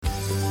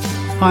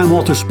Hi, I'm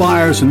Walter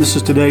Spires, and this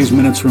is today's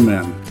Minutes for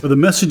Men. For the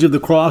message of the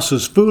cross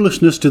is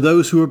foolishness to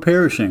those who are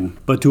perishing,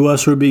 but to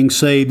us who are being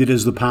saved it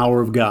is the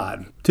power of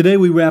God. Today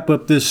we wrap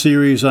up this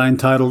series I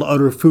entitled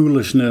Utter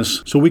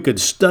Foolishness, so we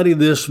could study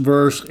this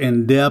verse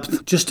in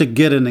depth just to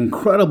get an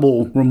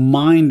incredible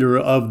reminder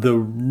of the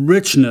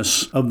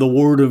richness of the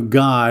Word of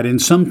God, and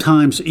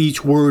sometimes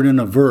each word in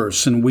a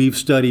verse, and we've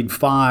studied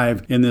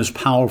 5 in this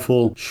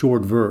powerful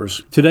short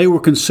verse. Today we're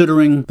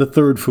considering the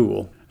third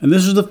fool. And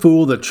this is the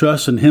fool that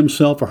trusts in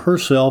himself or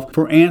herself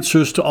for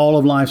answers to all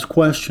of life's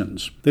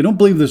questions. They don't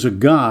believe there's a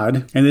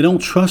God, and they don't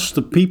trust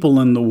the people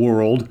in the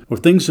world or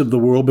things of the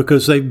world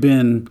because they've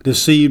been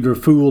deceived or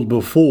fooled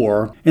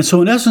before. And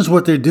so in essence,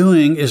 what they're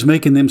doing is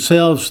making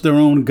themselves their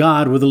own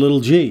God with a little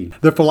g.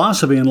 Their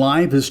philosophy in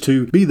life is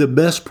to be the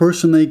best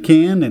person they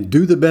can and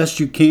do the best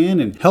you can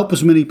and help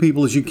as many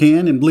people as you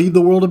can and leave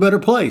the world a better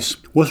place.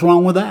 What's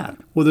wrong with that?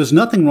 Well, there's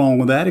nothing wrong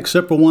with that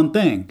except for one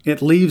thing.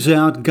 It leaves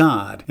out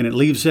God, and it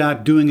leaves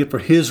out doing it for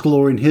His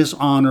glory and His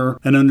honor,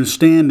 and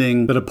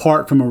understanding that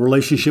apart from a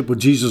relationship with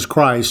Jesus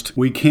Christ,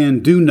 we can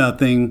do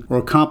nothing or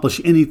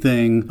accomplish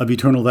anything of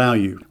eternal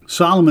value.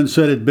 Solomon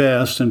said it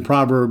best in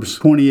Proverbs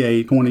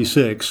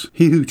 28:26,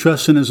 "He who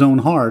trusts in his own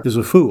heart is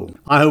a fool."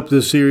 I hope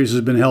this series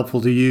has been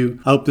helpful to you.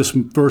 I hope this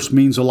verse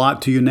means a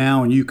lot to you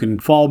now, and you can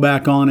fall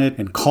back on it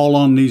and call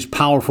on these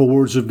powerful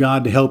words of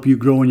God to help you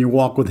grow in your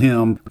walk with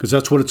Him, because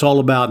that's what it's all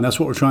about, and that's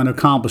what we're trying to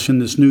accomplish in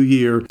this new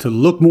year, to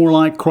look more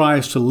like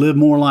Christ, to live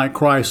more like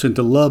Christ, and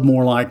to love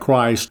more like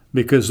Christ,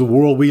 because the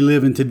world we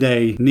live in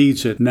today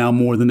needs it now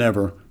more than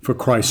ever, for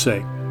Christ's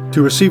sake.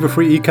 To receive a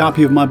free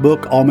e-copy of my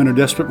book, All Men Are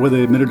Desperate Whether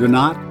They Admit It or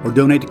Not, or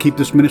donate to keep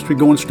this ministry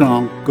going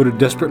strong, go to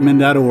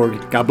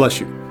DesperateMen.org. God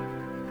bless you.